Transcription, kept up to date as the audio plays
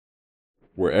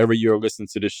Wherever you're listening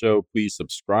to the show, please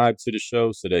subscribe to the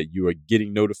show so that you are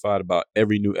getting notified about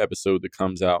every new episode that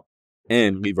comes out,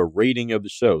 and leave a rating of the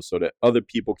show so that other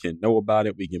people can know about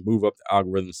it. We can move up the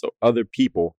algorithm so other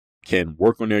people can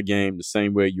work on their game the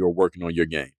same way you're working on your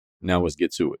game. Now let's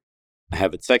get to it. I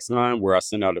have a text line where I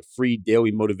send out a free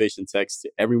daily motivation text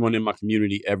to everyone in my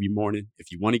community every morning.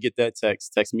 If you want to get that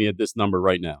text me at this number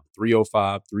right now,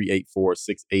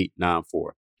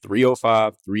 305-384-6894.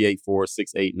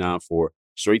 305-384-6894.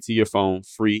 Straight to your phone,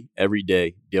 free, every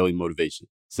day, daily motivation.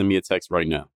 Send me a text right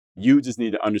now. You just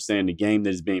need to understand the game that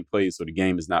is being played so the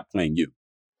game is not playing you.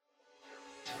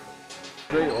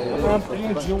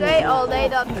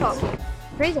 StrayAllDay.com.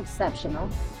 Pretty exceptional.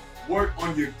 Work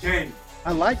on your game.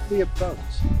 I like the approach.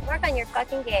 Work on your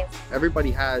fucking game.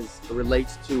 Everybody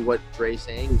relates to what Dre's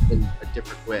saying in a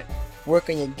different way. Work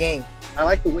on your game. I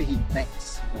like the way he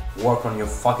thinks. Work on your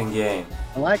fucking game.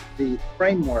 I like the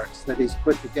frameworks that he's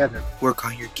put together. Work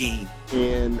on your game.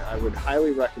 And I would highly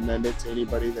recommend it to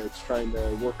anybody that's trying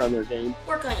to work on their game.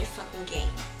 Work on your fucking game.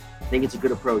 I think it's a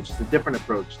good approach. It's a different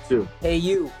approach, too. Hey,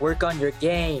 you, work on your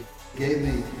game. Gave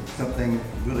me something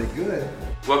really good.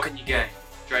 Work on your game.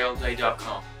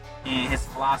 StrayAllDay.com. And his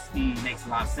philosophy makes a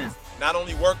lot of sense. Not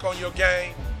only work on your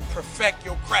game, perfect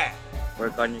your craft.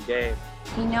 Work on your game.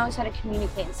 He knows how to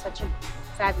communicate in such a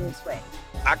fabulous way.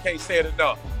 I can't say it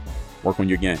enough. Work on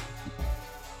your game.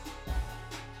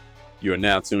 You are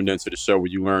now tuned into the show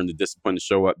where you learn the discipline to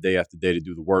show up day after day to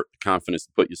do the work, the confidence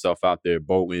to put yourself out there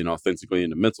boldly and authentically,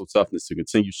 and the mental toughness to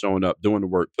continue showing up, doing the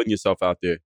work, putting yourself out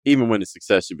there, even when the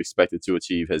success you've expected to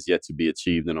achieve has yet to be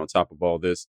achieved. And on top of all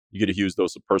this, you get a huge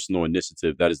dose of personal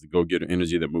initiative. That is the go-getter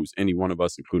energy that moves any one of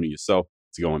us, including yourself,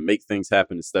 to go and make things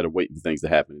happen instead of waiting for things to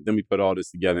happen. And then we put all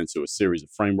this together into a series of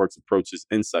frameworks, approaches,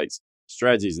 insights,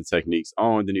 strategies, and techniques,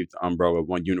 all underneath the umbrella of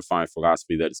one unifying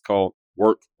philosophy that is called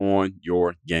Work on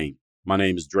Your Game. My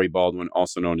name is Dre Baldwin,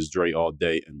 also known as Dre All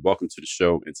Day, and welcome to the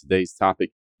show. And today's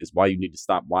topic is why you need to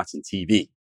stop watching TV.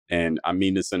 And I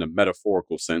mean this in a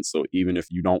metaphorical sense. So even if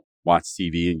you don't watch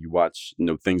TV and you watch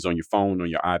things on your phone, on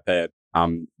your iPad,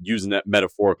 I'm using that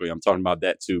metaphorically. I'm talking about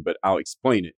that too, but I'll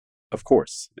explain it, of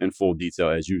course, in full detail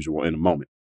as usual in a moment.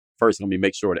 First, let me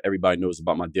make sure that everybody knows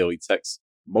about my daily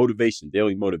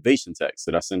daily motivation text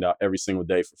that I send out every single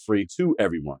day for free to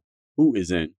everyone who is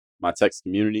in my text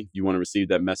community. If you want to receive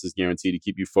that message guaranteed to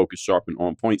keep you focused, sharp, and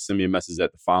on point, send me a message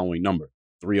at the following number,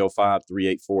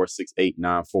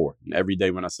 305-384-6894. And every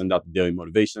day when I send out the daily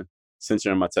motivation, since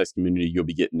you're in my text community, you'll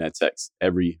be getting that text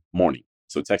every morning.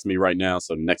 So text me right now.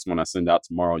 So the next one I send out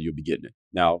tomorrow, you'll be getting it.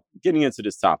 Now, getting into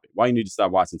this topic, why you need to stop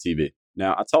watching TV.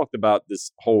 Now, I talked about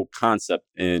this whole concept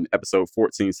in episode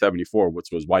 1474,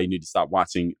 which was why you need to stop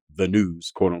watching the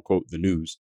news, quote unquote, the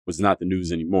news, which is not the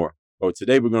news anymore. But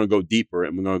today we're going to go deeper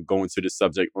and we're going to go into this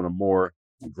subject on a more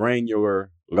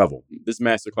granular level. This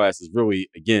masterclass is really,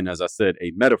 again, as I said,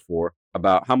 a metaphor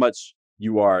about how much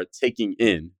you are taking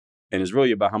in. And it's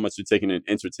really about how much you're taking in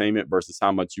entertainment versus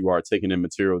how much you are taking in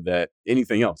material that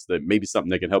anything else that maybe something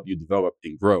that can help you develop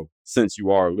and grow, since you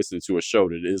are listening to a show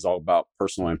that is all about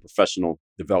personal and professional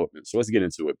development. So let's get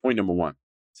into it. Point number one.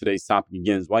 Today's topic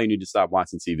again is why you need to stop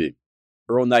watching TV.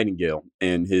 Earl Nightingale,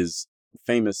 in his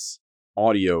famous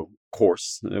audio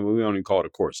course, we don't even call it a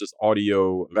course, just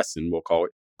audio lesson, we'll call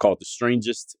it, called The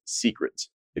Strangest Secret.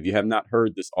 If you have not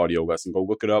heard this audio lesson, go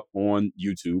look it up on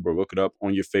YouTube or look it up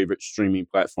on your favorite streaming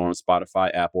platform. Spotify,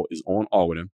 Apple is on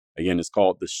all of them. Again, it's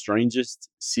called The Strangest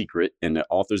Secret, and the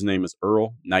author's name is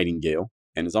Earl Nightingale.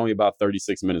 And it's only about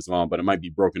 36 minutes long, but it might be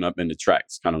broken up into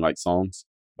tracks, kind of like songs.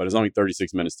 But it's only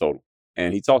 36 minutes total.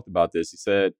 And he talked about this. He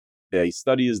said a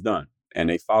study is done, and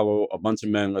they follow a bunch of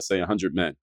men, let's say 100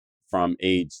 men, from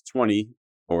age 20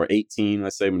 or 18,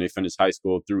 let's say when they finish high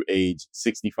school, through age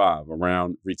 65,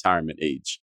 around retirement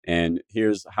age. And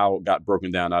here's how it got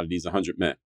broken down out of these 100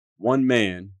 men. 1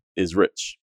 man is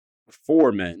rich.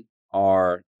 4 men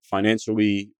are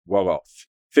financially well off.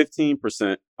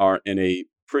 15% are in a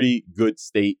pretty good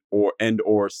state or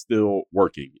still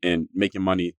working and making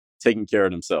money, taking care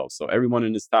of themselves. So everyone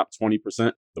in this top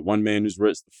 20%, the 1 man who's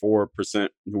rich, the 4%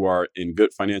 who are in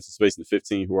good financial space, and the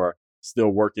 15 who are still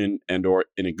working and or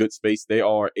in a good space, they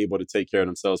all are able to take care of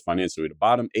themselves financially. The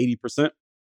bottom 80%,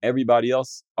 everybody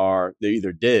else they're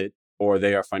either dead or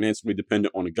they are financially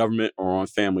dependent on the government or on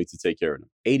family to take care of them.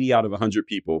 80 out of 100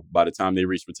 people by the time they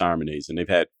reach retirement age, and they've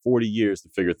had 40 years to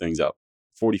figure things out,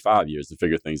 45 years to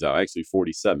figure things out, actually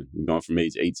 47, we've gone from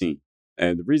age 18.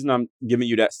 And the reason I'm giving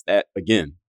you that stat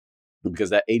again, because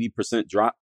that 80%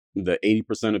 drop, the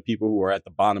 80% of people who are at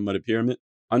the bottom of the pyramid,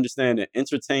 understand that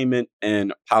entertainment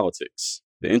and politics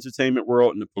The entertainment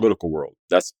world and the political world.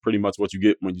 That's pretty much what you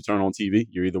get when you turn on TV.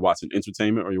 You're either watching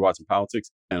entertainment or you're watching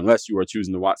politics, unless you are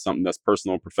choosing to watch something that's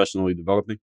personal and professionally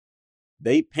developing.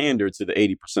 They pander to the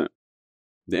 80%.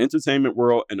 The entertainment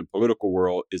world and the political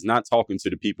world is not talking to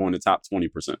the people in the top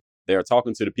 20%. They are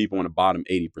talking to the people in the bottom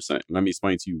 80%. Let me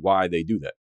explain to you why they do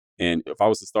that. And if I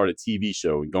was to start a TV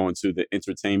show and go into the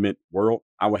entertainment world,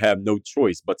 I would have no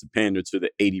choice but to pander to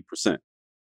the 80%.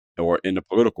 Or in the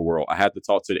political world, I have to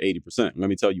talk to the 80%. Let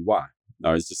me tell you why.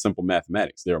 It's just simple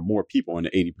mathematics. There are more people in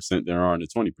the 80% than there are in the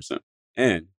 20%.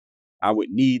 And I would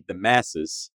need the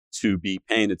masses to be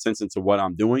paying attention to what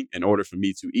I'm doing in order for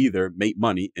me to either make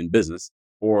money in business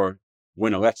or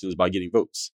win elections by getting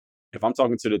votes. If I'm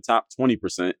talking to the top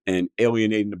 20% and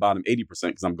alienating the bottom 80%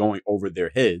 because I'm going over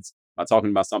their heads by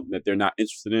talking about something that they're not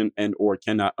interested in and or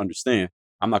cannot understand,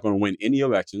 I'm not going to win any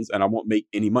elections and I won't make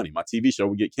any money. My TV show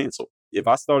will get canceled. If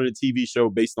I started a TV show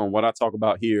based on what I talk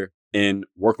about here and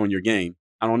Work on Your Game,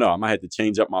 I don't know. I might have to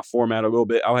change up my format a little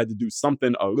bit. I'll have to do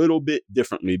something a little bit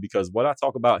differently because what I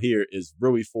talk about here is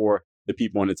really for the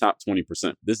people in the top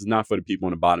 20%. This is not for the people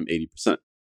in the bottom 80%.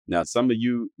 Now, some of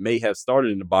you may have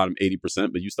started in the bottom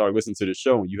 80%, but you started listening to the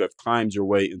show and you have climbed your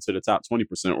way into the top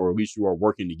 20%, or at least you are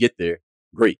working to get there.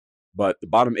 Great. But the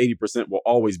bottom 80% will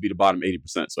always be the bottom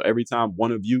 80%. So every time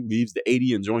one of you leaves the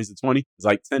 80 and joins the 20, it's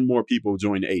like 10 more people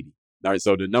join the 80. All right.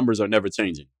 So the numbers are never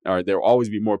changing. All right. There will always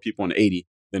be more people in the 80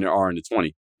 than there are in the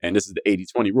 20. And this is the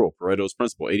 80-20 rule, Pareto's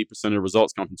principle. 80% of the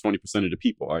results come from 20% of the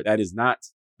people. All right. That is not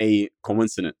a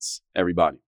coincidence,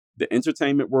 everybody. The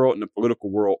entertainment world and the political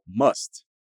world must,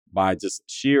 by just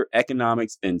sheer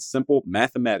economics and simple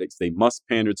mathematics, they must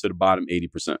pander to the bottom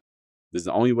 80%. This is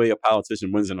the only way a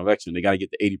politician wins an election. They got to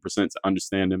get the 80% to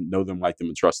understand them, know them, like them,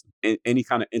 and trust them. Any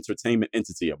kind of entertainment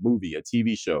entity, a movie, a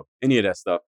TV show, any of that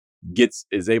stuff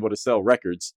is able to sell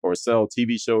records or sell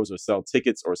TV shows or sell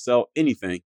tickets or sell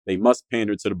anything. They must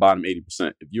pander to the bottom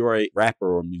 80%. If you're a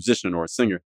rapper or a musician or a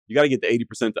singer, you got to get the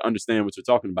 80% to understand what you're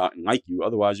talking about and like you.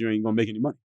 Otherwise, you ain't going to make any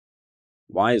money.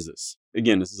 Why is this?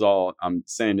 Again, this is all, I'm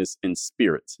saying this in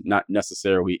spirit, not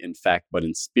necessarily in fact, but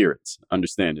in spirit.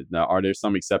 Understand it. Now, are there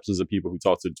some exceptions of people who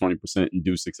talk to the 20% and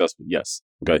do successful? Yes.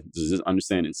 Okay. Just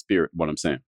understand in spirit what I'm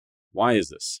saying. Why is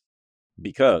this?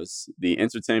 Because the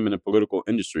entertainment and political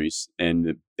industries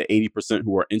and the 80%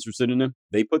 who are interested in them,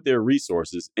 they put their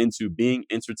resources into being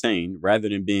entertained rather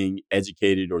than being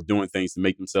educated or doing things to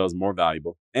make themselves more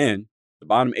valuable. And the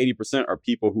bottom 80% are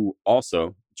people who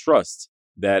also trust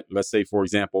that, let's say, for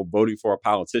example, voting for a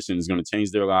politician is going to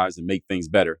change their lives and make things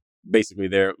better. Basically,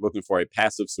 they're looking for a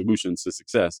passive solution to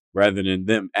success rather than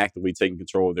them actively taking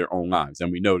control of their own lives.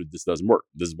 And we know that this doesn't work.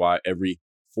 This is why every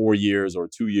 4 years or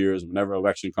 2 years, whenever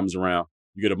election comes around,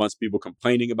 you get a bunch of people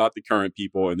complaining about the current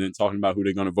people and then talking about who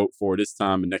they're going to vote for this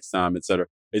time and next time, et cetera.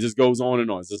 It just goes on and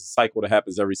on. It's just a cycle that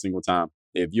happens every single time.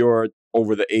 If you're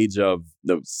over the age of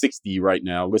 60 right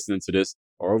now listening to this,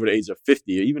 or over the age of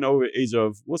 50, or even over the age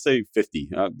of, we'll say 50,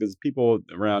 because people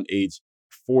around age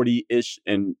 40-ish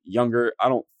and younger, I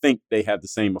don't think they have the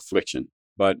same affliction,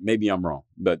 but maybe I'm wrong.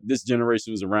 But this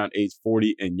generation is around age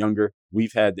 40 and younger.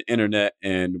 We've had the internet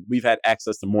and we've had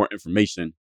access to more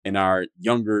information in our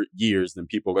younger years than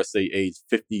people, let's say age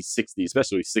 50, 60,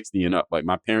 especially 60 and up. Like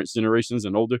my parents' generations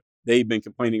and older, they've been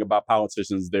complaining about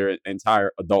politicians their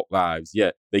entire adult lives,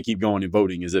 yet they keep going and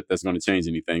voting as if that's going to change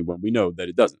anything when we know that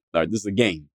it doesn't. All right, this is a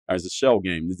game. All right, it's a shell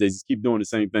game. They just keep doing the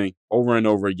same thing over and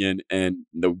over again and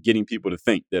getting people to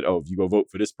think that, oh, if you go vote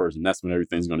for this person, that's when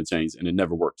everything's going to change, and it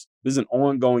never works. This is an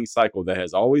ongoing cycle that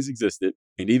has always existed,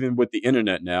 and even with the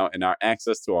internet now and our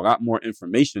access to a lot more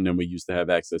information than we used to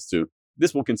have access to,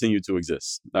 this will continue to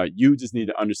exist. You just need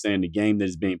to understand the game that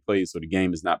is being played so the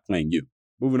game is not playing you.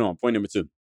 Moving on, point number 2.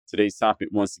 Today's topic,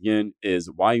 once again, is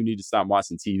why you need to stop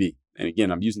watching TV. And again,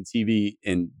 I'm using TV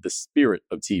in the spirit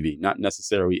of TV, not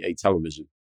necessarily a television.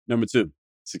 Number 2,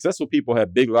 successful people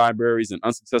have big libraries and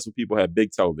unsuccessful people have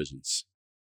big televisions.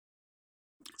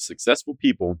 Successful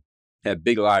people have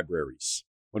big libraries.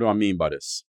 What do I mean by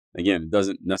this? Again, it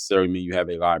doesn't necessarily mean you have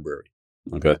a library.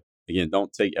 Okay. Again,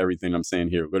 don't take everything I'm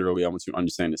saying here literally. I want you to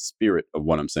understand the spirit of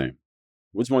what I'm saying.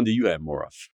 Which one do you have more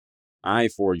of?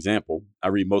 For example, I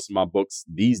read most of my books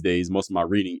these days. Most of my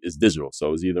reading is digital.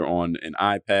 So it's either on an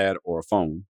iPad or a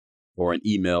phone or in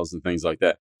emails and things like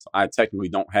that. So I technically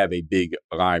don't have a big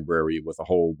library with a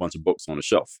whole bunch of books on the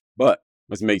shelf. But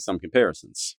let's make some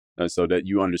comparisons so that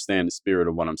you understand the spirit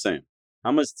of what I'm saying.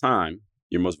 How much time,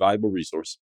 your most valuable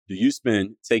resource, do you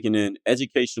spend taking in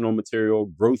educational material,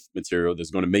 growth material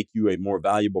that's going to make you a more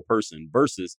valuable person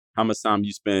versus how much time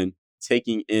you spend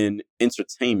taking in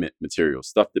entertainment material,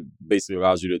 stuff that basically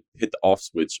allows you to hit the off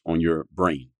switch on your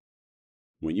brain?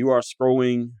 When you are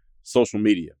scrolling Social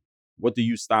media. What do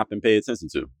you stop and pay attention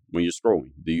to when you're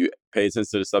scrolling? Do you pay attention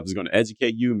to the stuff that's going to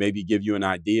educate you, maybe give you an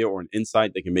idea or an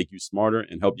insight that can make you smarter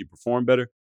and help you perform better?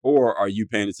 Or are you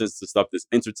paying attention to stuff that's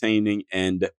entertaining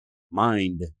and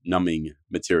mind-numbing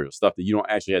material, stuff that you don't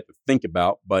actually have to think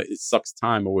about, but it sucks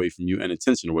time away from you and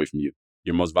attention away from you?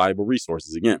 Your most valuable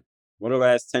resources, again. What are the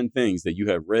last 10 things that you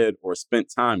have read or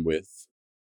spent time with,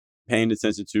 paying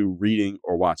attention to, reading,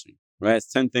 or watching? The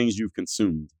last 10 things you've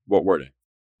consumed, what were they?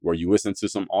 Were you listening to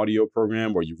some audio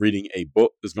program? Were you reading a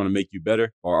book that's going to make you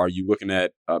better? Or are you looking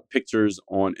at pictures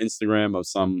on Instagram of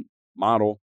some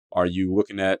model? Are you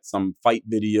looking at some fight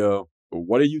video?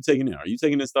 What are you taking in? Are you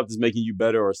taking in stuff that's making you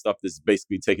better or stuff that's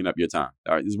basically taking up your time?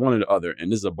 All right, there's one or the other,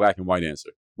 and this is a black and white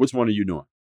answer. Which one are you doing?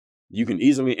 You can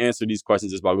easily answer these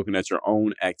questions just by looking at your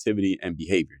own activity and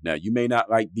behavior. Now, you may not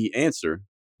like the answer,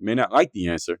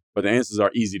 but the answers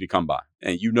are easy to come by,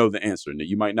 and you know the answer. Now,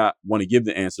 you might not want to give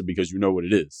the answer because you know what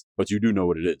it is, but you do know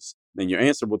what it is. Then your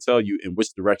answer will tell you in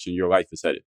which direction your life is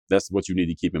headed. That's what you need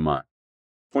to keep in mind.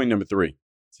 Point number 3.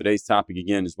 Today's topic,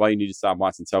 again, is why you need to stop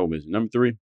watching television. Number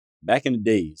 3, back in the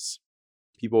days,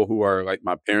 people who are like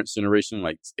my parents' generation,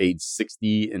 like age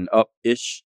 60 and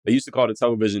up-ish, they used to call the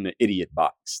television the idiot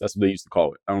box. That's what they used to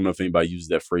call it. I don't know if anybody uses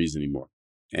that phrase anymore.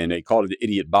 And they called it the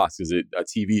idiot box because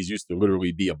TVs used to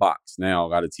literally be a box. Now, a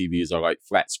lot of TVs are like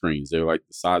flat screens. They're like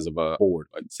the size of a board,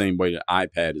 like the same way the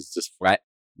iPad is just flat.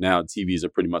 Now, TVs are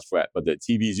pretty much flat, but the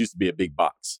TVs used to be a big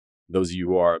box. Those of you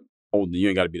who are old, you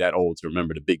ain't got to be that old to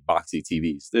remember the big boxy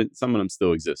TVs. Some of them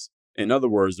still exist. In other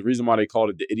words, the reason why they called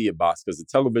it the idiot box, because the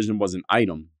television was an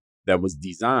item that was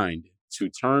designed to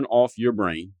turn off your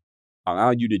brain,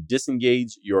 allow you to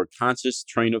disengage your conscious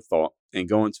train of thought and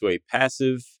go into a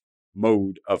passive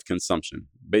mode of consumption,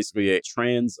 basically a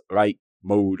trance-like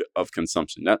mode of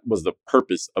consumption. That was the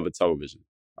purpose of a television.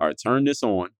 All right, turn this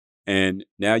on, and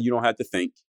now you don't have to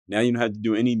think. Now you don't have to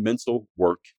do any mental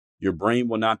work. Your brain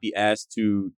will not be asked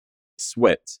to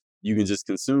sweat. You can just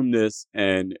consume this,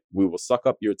 and we will suck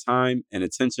up your time and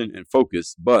attention and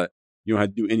focus, but you don't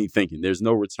have to do any thinking. There's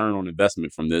no return on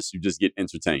investment from this. You just get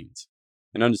entertained.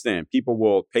 And understand, people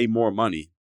will pay more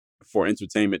money for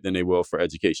entertainment than they will for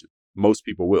education. Most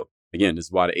people will. Again, this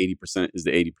is why the 80% is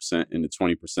the 80% and the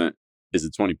 20% is the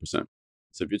 20%.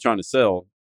 So if you're trying to sell,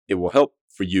 it will help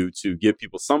for you to give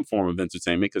people some form of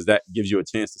entertainment because that gives you a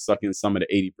chance to suck in some of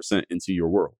the 80% into your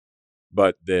world.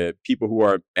 But the people who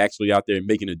are actually out there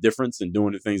making a difference and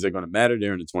doing the things that are going to matter,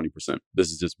 they're in the 20%. This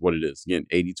is just what it is. Again,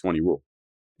 80-20 rule.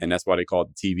 And that's why they call it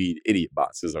the TV the idiot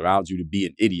box. It allowed you to be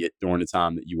an idiot during the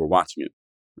time that you were watching it.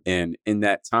 And in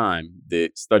that time,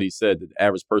 the study said that the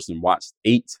average person watched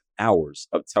 8 hours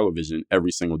of television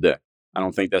every single day. I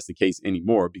don't think that's the case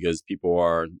anymore because people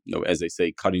are, as they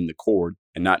say, cutting the cord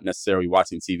and not necessarily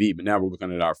watching TV. But now we're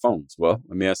looking at our phones. Well,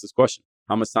 let me ask this question.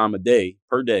 How much time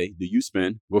per day do you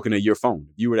spend looking at your phone?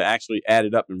 If you were to actually add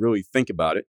it up and really think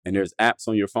about it, and there's apps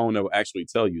on your phone that will actually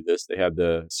tell you this. They have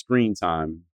the screen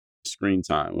time.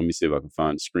 Let me see if I can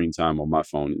find screen time on my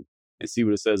phone and see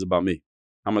what it says about me.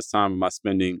 How much time am I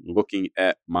spending looking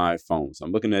at my phone? So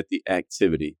I'm looking at the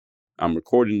activity. I'm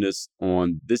recording this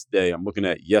on this day. I'm looking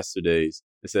at yesterday's.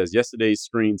 It says yesterday's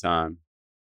screen time.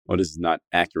 Well, this is not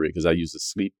accurate because I use the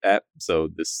sleep app. So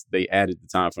they added the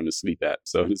time from the sleep app.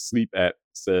 So the sleep app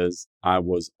says I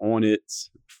was on it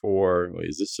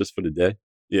is this just for the day?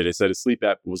 Yeah, they said the sleep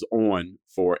app was on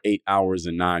for 8 hours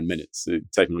and 9 minutes.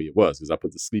 Technically it was because I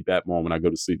put the sleep app on when I go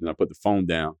to sleep and I put the phone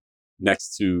down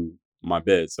next to my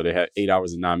bed. So they had 8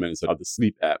 hours and 9 minutes of the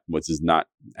sleep app, which is not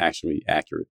actually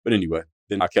accurate. But anyway,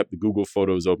 then I kept the Google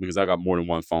Photos open because I got more than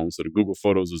one phone. So the Google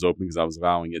Photos was open because I was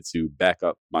allowing it to back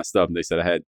up my stuff. And they said I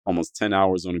had almost 10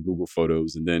 hours on the Google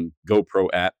Photos, and then GoPro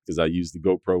app because I use the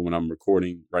GoPro when I'm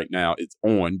recording right now. It's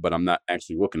on, but I'm not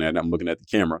actually looking at it. I'm looking at the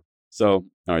camera. So,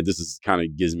 all right, this is kind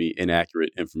of gives me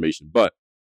inaccurate information. But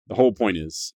the whole point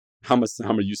is, how much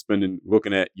time are you spending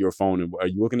looking at your phone? And are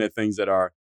you looking at things that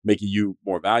are making you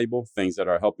more valuable, things that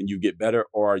are helping you get better,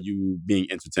 or are you being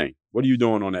entertained? What are you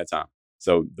doing on that time?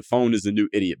 So the phone is the new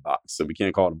idiot box. So we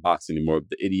can't call it a box anymore.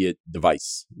 The idiot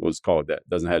device was called that. It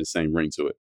doesn't have the same ring to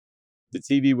it. The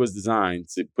TV was designed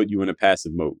to put you in a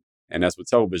passive mode. And that's what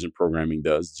television programming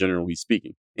does, generally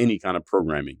speaking. Any kind of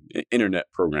programming, internet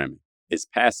programming, it's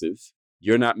passive.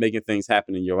 You're not making things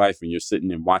happen in your life when you're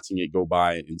sitting and watching it go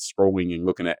by and scrolling and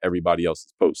looking at everybody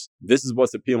else's posts. This is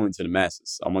what's appealing to the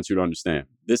masses. I want you to understand.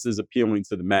 This is appealing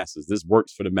to the masses. This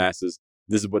works for the masses.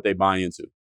 This is what they buy into.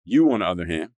 You, on the other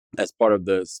hand, as part of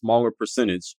the smaller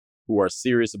percentage who are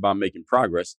serious about making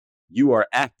progress, you are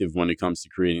active when it comes to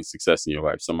creating success in your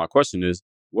life. So my question is,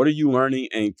 what are you learning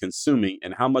and consuming,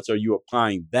 and how much are you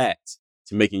applying that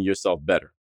to making yourself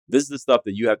better? This is the stuff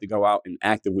that you have to go out and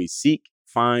actively seek,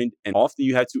 find, and often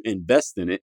you have to invest in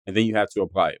it, and then you have to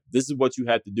apply it. This is what you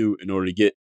have to do in order to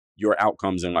get your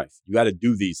outcomes in life. You got to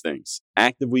do these things.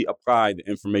 Actively apply the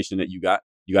information that you got.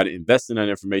 You got to invest in that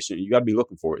information, and you got to be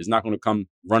looking for it. It's not going to come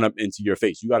run up into your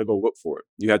face. You got to go look for it.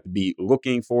 You have to be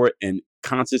looking for it and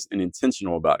conscious and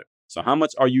intentional about it. So how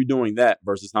much are you doing that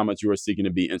versus how much you are seeking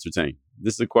to be entertained?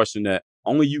 This is a question that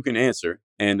only you can answer.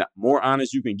 And the more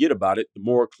honest you can get about it, the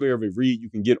more clear of a read you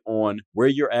can get on where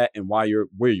you're at and why you're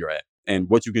where you're at and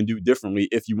what you can do differently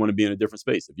if you want to be in a different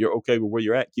space. If you're okay with where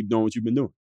you're at, keep doing what you've been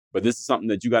doing. But this is something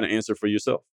that you got to answer for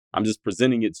yourself. I'm just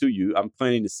presenting it to you. I'm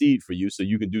planting the seed for you so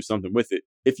you can do something with it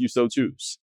if you so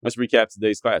choose. Let's recap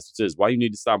today's class, which is why you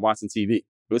need to stop watching TV.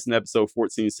 Listen to episode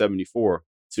 1474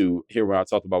 to hear where I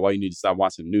talked about why you need to stop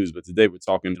watching the news. But today we're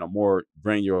talking on a more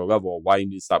granular level of why you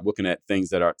need to stop looking at things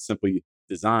that are simply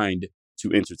designed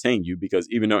to entertain you, because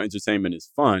even though entertainment is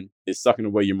fun, it's sucking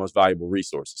away your most valuable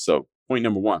resources. So point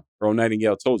number one, Earl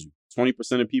Nightingale told you,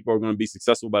 20% of people are going to be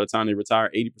successful by the time they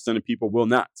retire. 80% of people will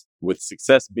not. With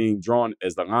success being drawn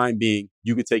as the line being,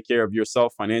 you can take care of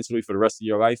yourself financially for the rest of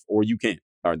your life, or you can't.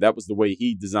 All right, that was the way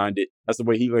he designed it. That's the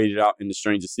way he laid it out in The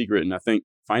Strangest Secret. And I think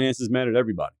finances matter to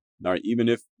everybody. All right, even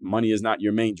if money is not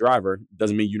your main driver,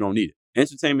 doesn't mean you don't need it.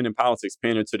 Entertainment and politics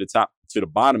pander to the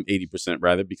bottom 80%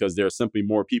 rather, because there are simply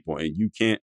more people, and you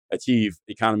can't achieve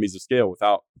economies of scale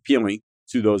without appealing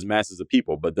to those masses of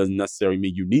people, but doesn't necessarily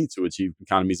mean you need to achieve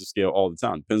economies of scale all the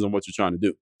time. Depends on what you're trying to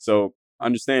do. So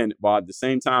understand, while at the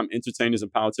same time, entertainers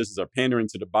and politicians are pandering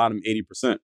to the bottom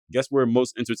 80%, guess where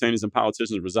most entertainers and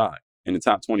politicians reside? In the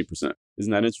top 20%.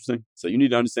 Isn't that interesting? So you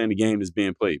need to understand the game that's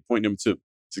being played. Point number two,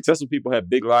 successful people have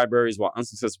big libraries while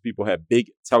unsuccessful people have big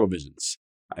televisions.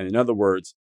 And in other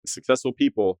words, successful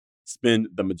people spend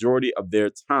the majority of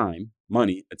their time,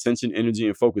 money, attention, energy,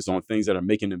 and focus on things that are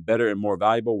making them better and more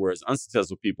valuable, whereas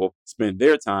unsuccessful people spend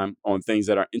their time on things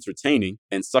that are entertaining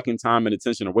and sucking time and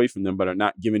attention away from them, but are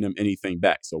not giving them anything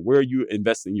back. So where are you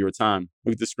investing your time?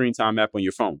 Look at the screen time app on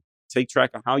your phone. Take track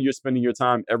of how you're spending your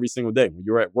time every single day. When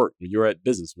you're at work, when you're at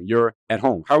business, when you're at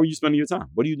home, how are you spending your time?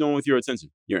 What are you doing with your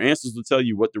attention? Your answers will tell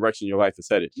you what direction your life is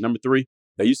headed. Number three,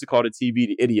 they used to call the TV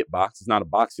the idiot box. It's not a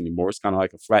box anymore. It's kind of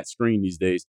like a flat screen these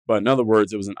days. But in other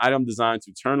words, it was an item designed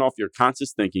to turn off your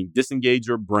conscious thinking, disengage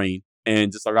your brain,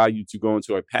 and just allow you to go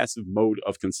into a passive mode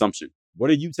of consumption. What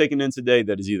are you taking in today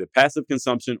that is either passive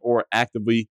consumption or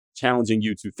actively challenging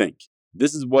you to think?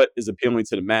 This is what is appealing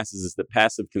to the masses, is the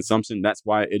passive consumption. That's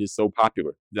why it is so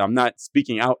popular. I'm not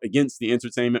speaking out against the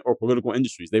entertainment or political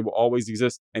industries. They will always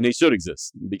exist, and they should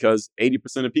exist, because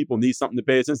 80% of people need something to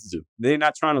pay attention to. They're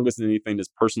not trying to listen to anything that's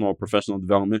personal or professional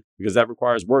development, because that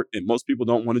requires work, and most people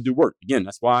don't want to do work. Again,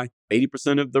 that's why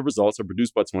 80% of the results are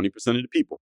produced by 20% of the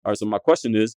people. All right, so my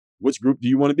question is, which group do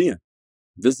you want to be in?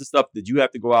 This is stuff that you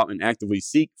have to go out and actively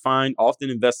seek, find, often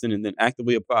invest in, and then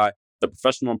actively apply the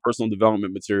professional and personal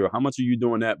development material. How much are you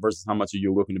doing that versus how much are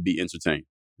you looking to be entertained?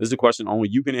 This is a question only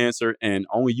you can answer, and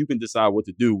only you can decide what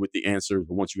to do with the answers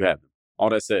once you have them. All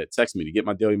that said, text me to get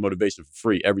my daily motivation for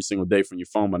free every single day from your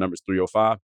phone. My number is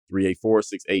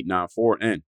 305-384-6894.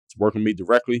 And to work with me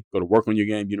directly, go to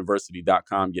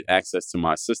workonyourgameuniversity.com, get access to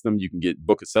my system. You can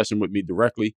book a session with me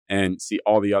directly and see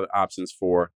all the other options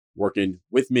for working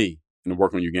with me in the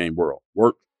Work on Your Game world.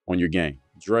 Work on your game.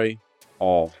 Dre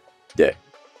all day.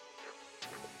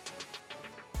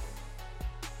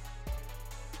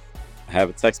 I have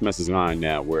a text message line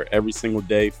now where every single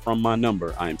day from my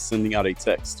number, I am sending out a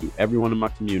text to everyone in my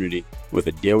community with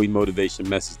a daily motivation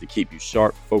message to keep you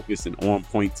sharp, focused, and on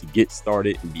point to get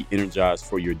started and be energized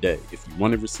for your day. If you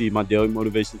want to receive my daily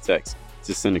motivation text,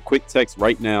 just send a quick text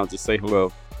right now to say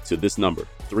hello to this number,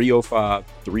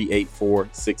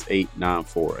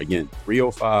 305-384-6894. Again,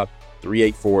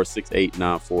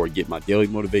 305-384-6894. Get my daily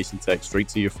motivation text straight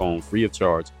to your phone, free of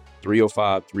charge,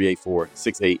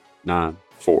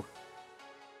 305-384-6894.